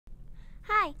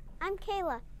I'm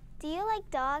Kayla. Do you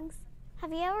like dogs?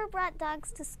 Have you ever brought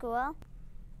dogs to school?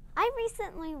 I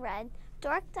recently read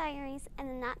Dork Diaries and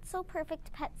the Not So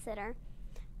Perfect Pet Sitter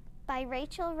by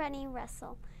Rachel Rennie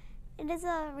Russell. It is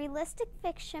a realistic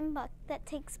fiction book that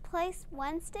takes place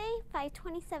Wednesday,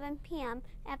 5:27 p.m.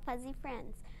 at Fuzzy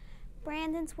Friends,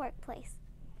 Brandon's workplace.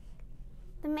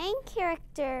 The main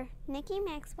character, Nikki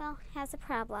Maxwell, has a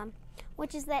problem,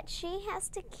 which is that she has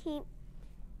to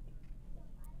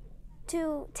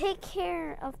take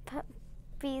care of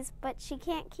puppies, but she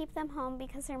can't keep them home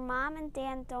because her mom and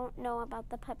dad don't know about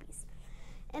the puppies.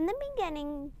 In the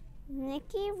beginning,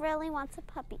 Nikki really wants a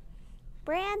puppy.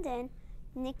 Brandon,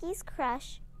 Nikki's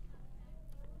crush,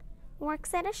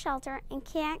 works at a shelter and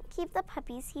can't keep the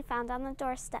puppies he found on the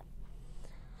doorstep.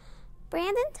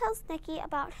 Brandon tells Nikki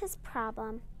about his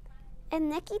problem, and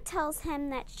Nikki tells him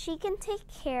that she can take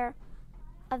care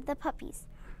of the puppies.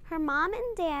 Her mom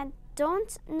and dad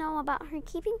don't know about her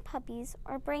keeping puppies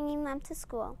or bringing them to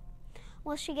school.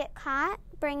 Will she get caught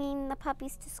bringing the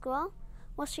puppies to school?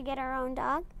 Will she get her own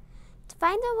dog? To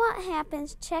find out what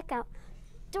happens, check out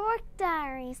Dork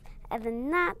Diaries and the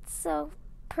Not So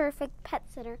Perfect Pet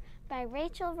Sitter by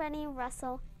Rachel Rennie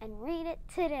Russell and read it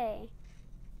today.